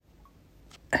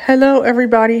Hello,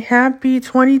 everybody. Happy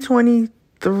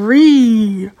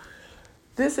 2023.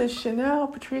 This is Chanel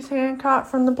Patrice Hancock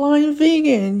from The Blind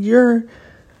Vegan, your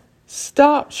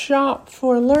stop shop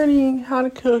for learning how to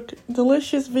cook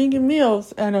delicious vegan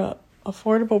meals at a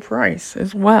affordable price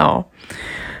as well.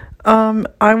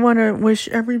 I want to wish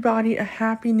everybody a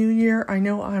happy new year. I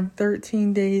know I'm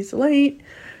 13 days late.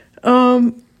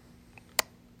 I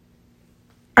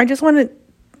just want to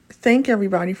thank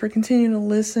everybody for continuing to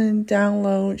listen,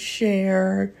 download,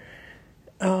 share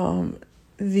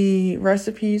the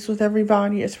recipes with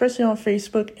everybody, especially on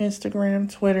Facebook, Instagram,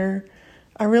 Twitter.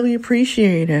 I really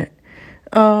appreciate it.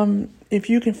 If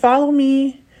you can follow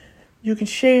me, you can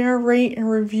share, rate, and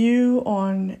review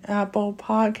on Apple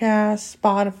Podcasts,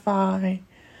 Spotify,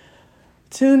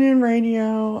 TuneIn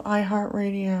Radio,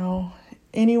 iHeartRadio,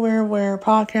 anywhere where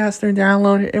podcasts are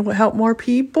downloaded. It will help more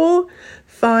people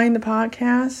find the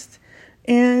podcast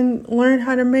and learn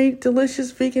how to make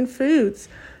delicious vegan foods.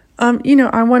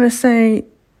 I want to say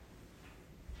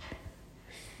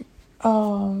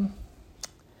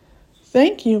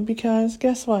thank you, because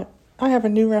guess what? I have a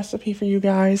new recipe for you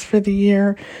guys for the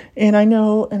year. And I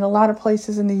know in a lot of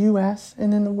places in the U.S.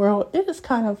 and in the world, it is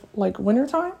kind of like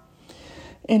wintertime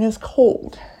and it's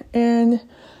cold. And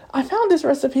I found this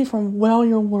recipe from Well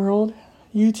Your World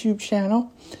YouTube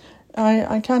channel.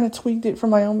 I kind of tweaked it for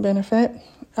my own benefit.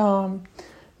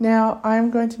 Now, I'm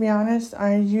going to be honest,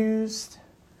 I used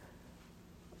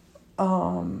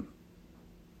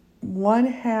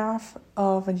 1/2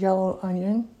 of a yellow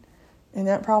onion, and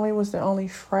that probably was the only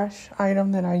fresh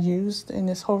item that I used in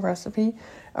this whole recipe.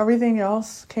 Everything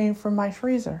else came from my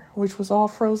freezer, which was all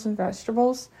frozen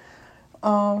vegetables,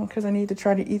 because I need to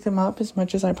try to eat them up as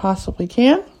much as I possibly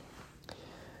can.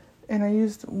 And I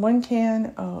used 1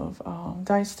 can of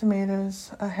diced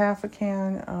tomatoes, a 1/2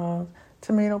 can of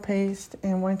tomato paste,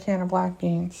 and 1 can of black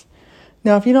beans.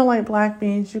 Now, if you don't like black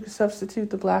beans, you can substitute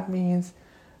the black beans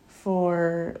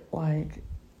for like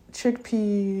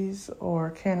chickpeas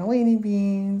or cannellini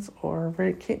beans or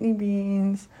red kidney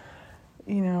beans,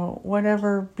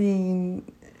 whatever bean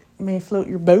may float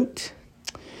your boat.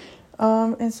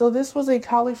 And so this was a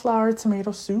cauliflower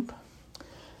tomato soup.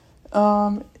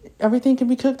 Everything can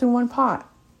be cooked in one pot.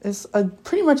 It's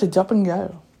pretty much a dump and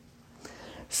go.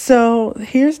 So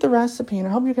here's the recipe, and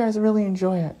I hope you guys really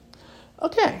enjoy it.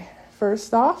 Okay,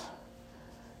 first off,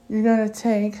 you're going to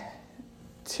take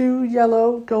 2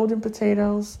 yellow golden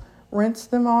potatoes, rinse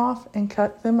them off and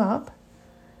cut them up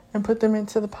and put them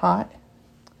into the pot.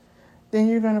 Then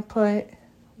you're going to put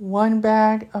 1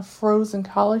 bag of frozen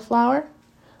cauliflower,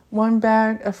 1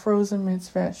 bag of frozen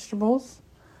minced vegetables,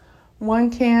 1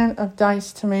 can of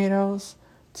diced tomatoes,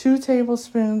 2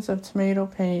 tablespoons of tomato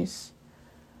paste,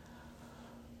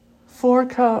 4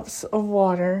 cups of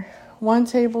water, 1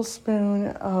 tablespoon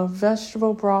of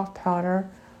vegetable broth powder,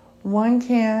 1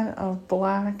 can of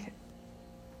black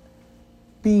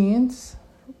beans,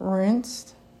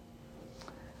 rinsed,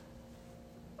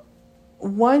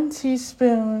 1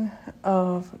 teaspoon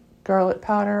of garlic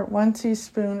powder, 1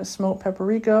 teaspoon of smoked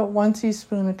paprika, 1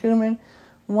 teaspoon of cumin,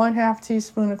 1/2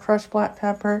 teaspoon of crushed black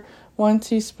pepper, 1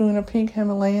 teaspoon of pink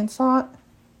Himalayan salt.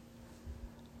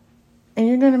 And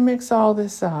you're going to mix all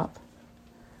this up.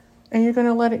 And you're going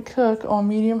to let it cook on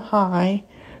medium-high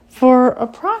for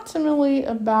approximately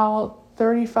about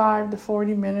 35 to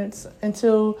 40 minutes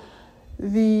until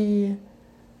the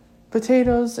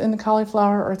potatoes and the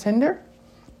cauliflower are tender.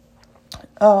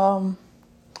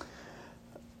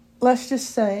 Let's just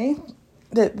say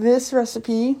that this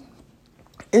recipe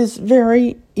is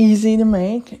very easy to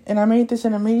make, and I made this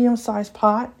in a medium-sized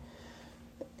pot,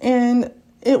 and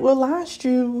it will last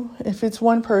you, if it's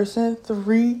one person,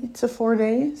 3 to 4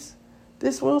 days.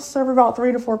 This will serve about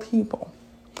 3 to 4 people.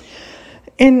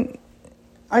 And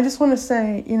I just want to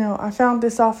say, I found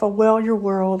this off of Well Your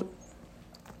World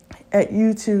at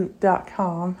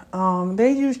youtube.com.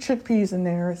 They use chickpeas in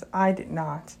theirs. I did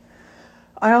not.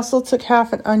 I also took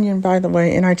 1/2 an onion, by the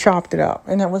way, and I chopped it up.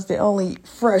 And that was the only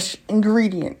fresh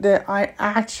ingredient that I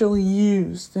actually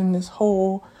used in this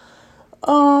whole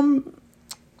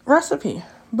recipe.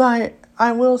 But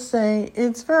I will say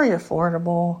it's very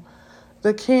affordable.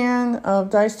 The can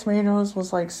of diced tomatoes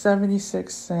was like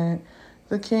 76 cents.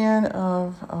 The can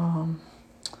of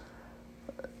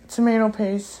tomato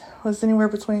paste was anywhere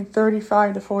between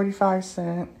 35 to 45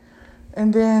 cents.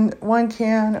 And then 1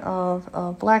 can of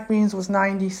black beans was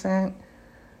 90 cents.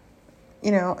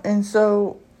 And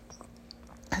so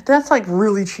that's like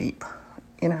really cheap,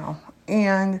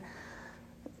 And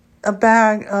a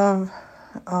bag of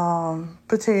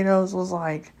potatoes was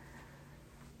like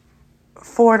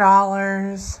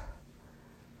 $4.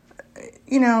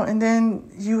 and then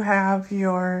you have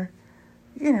your,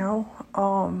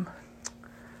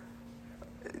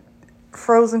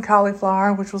 frozen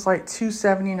cauliflower, which was like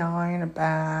 $2.79 a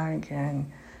bag. And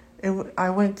I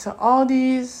went to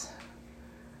Aldi's,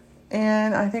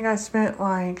 and I think I spent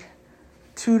like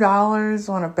 $2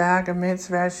 on a bag of minced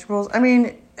vegetables. I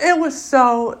mean, it was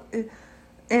so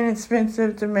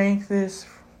inexpensive to make this,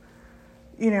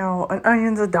 an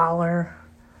onion's $1.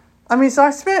 I mean, so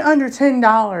I spent under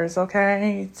 $10,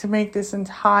 okay, to make this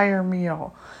entire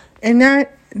meal. And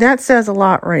that says a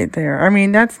lot right there. I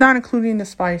mean, that's not including the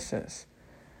spices.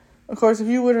 Of course, if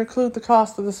you would include the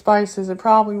cost of the spices, it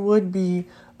probably would be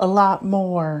a lot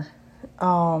more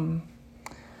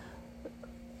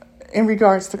in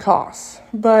regards to costs.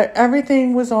 But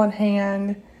everything was on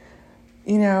hand.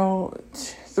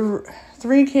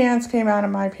 3 cans came out of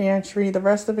my pantry. The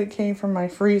rest of it came from my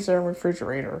freezer and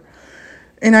refrigerator.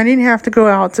 And I didn't have to go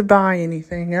out to buy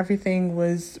anything. Everything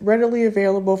was readily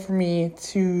available for me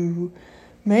to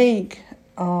make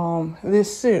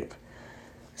this soup.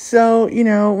 So,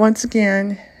 once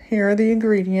again, here are the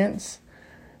ingredients.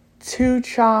 2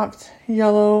 chopped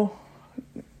yellow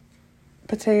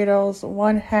potatoes,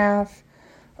 1/2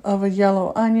 of a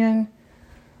yellow onion,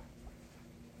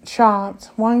 chopped,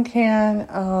 1 can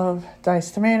of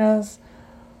diced tomatoes,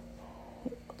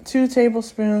 2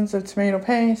 tablespoons of tomato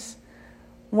paste,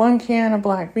 1 can of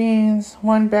black beans,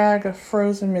 1 bag of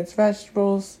frozen minced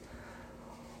vegetables,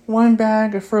 1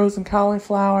 bag of frozen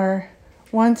cauliflower,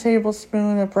 1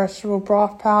 tablespoon of vegetable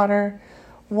broth powder,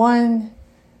 1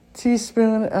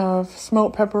 teaspoon of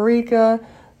smoked paprika,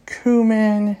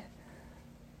 cumin,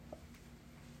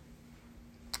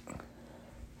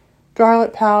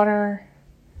 garlic powder,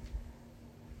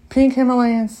 pink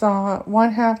Himalayan salt,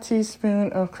 1/2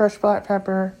 teaspoon of crushed black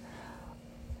pepper,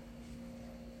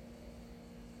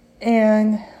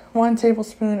 and 1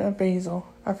 tablespoon of basil.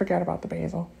 I forgot about the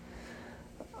basil.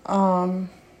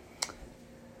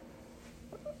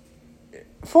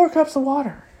 4 cups of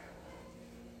water.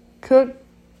 Cook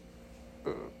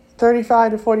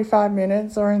 35 to 45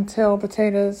 minutes or until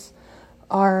potatoes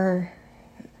are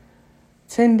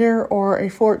tender or a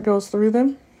fork goes through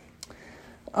them.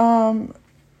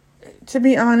 To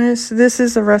be honest, this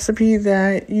is a recipe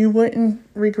that you wouldn't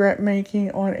regret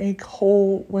making on a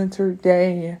cold winter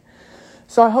day.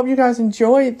 So I hope you guys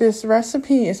enjoyed this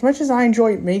recipe. As much as I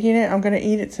enjoyed making it, I'm going to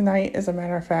eat it tonight, as a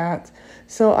matter of fact.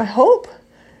 So I hope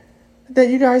that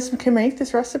you guys can make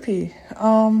this recipe.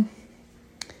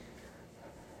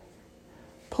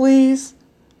 Please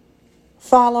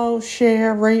follow,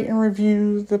 share, rate, and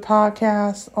review the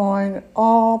podcast on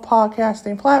all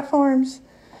podcasting platforms.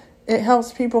 It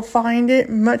helps people find it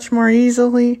much more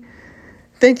easily.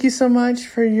 Thank you so much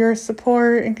for your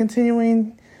support and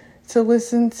continuing to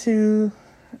listen to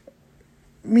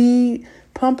me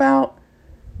pump out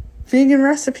vegan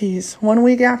recipes 1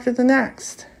 week after the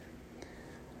next.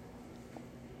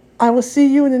 I will see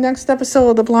you in the next episode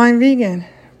of The Blind Vegan.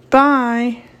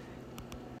 Bye.